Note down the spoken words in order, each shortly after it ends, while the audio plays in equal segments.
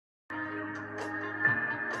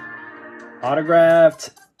Autographed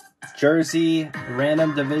jersey,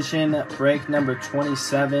 random division, break number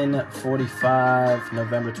 2745,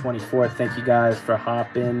 November 24th. Thank you guys for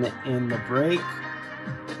hopping in the break.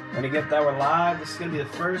 Gonna get that we're live. This is gonna be the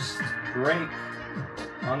first break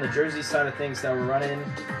on the jersey side of things that we're running.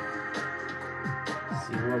 Let's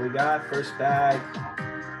see what we got. First bag.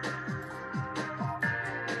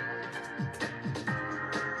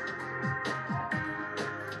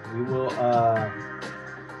 We will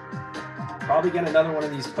probably get another one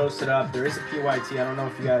of these posted up. There is a PYT. I don't know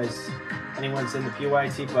if you guys, anyone's in the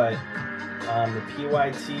PYT, but the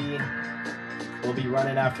PYT will be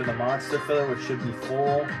running after the monster filler, which should be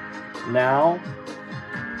full now.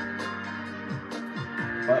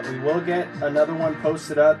 But we will get another one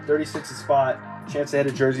posted up. 36 a spot. Chance to hit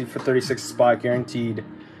a jersey for 36 a spot. Guaranteed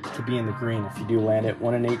to be in the green if you do land it.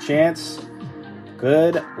 1 in 8 chance.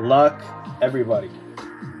 Good luck, everybody.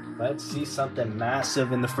 Let's see something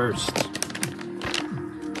massive in the first.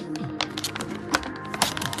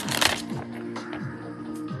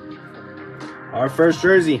 Our first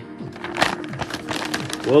jersey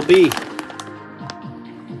will be,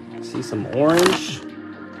 see some orange.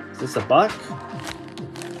 Is this a buck?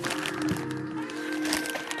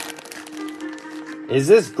 Is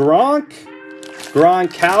this Gronk?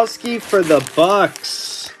 Gronkowski for the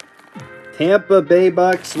Bucks. Tampa Bay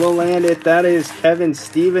Bucks will land it. That is Kevin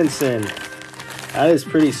Stevenson. That is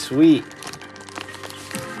pretty sweet.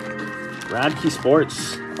 Radkey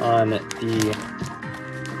Sports on the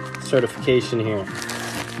certification here.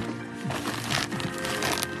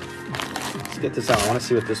 Let's get this out. I want to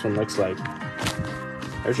see what this one looks like.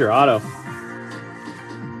 There's your auto.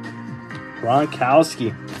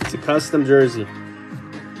 Gronkowski. It's a custom jersey.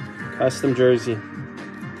 Custom jersey.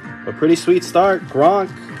 A pretty sweet start. Gronk,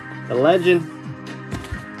 the legend.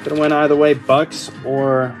 Could have went either way, Bucks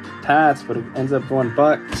or Pats, but it ends up going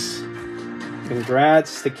Bucks.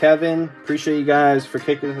 Congrats to Kevin. Appreciate you guys for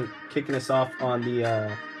kicking us off on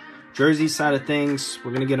the jersey side of things.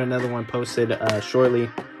 We're gonna get another one posted shortly.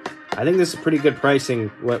 I think this is pretty good pricing,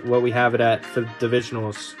 what we have it at for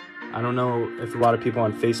divisionals. I don't know if a lot of people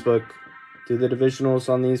on Facebook do the divisionals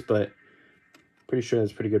on these, but pretty sure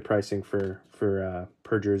that's pretty good pricing for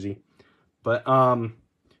per jersey. But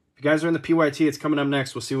if you guys are in the PYT, it's coming up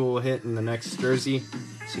next. We'll see what we'll hit in the next jersey.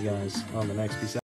 See you guys on the next piece.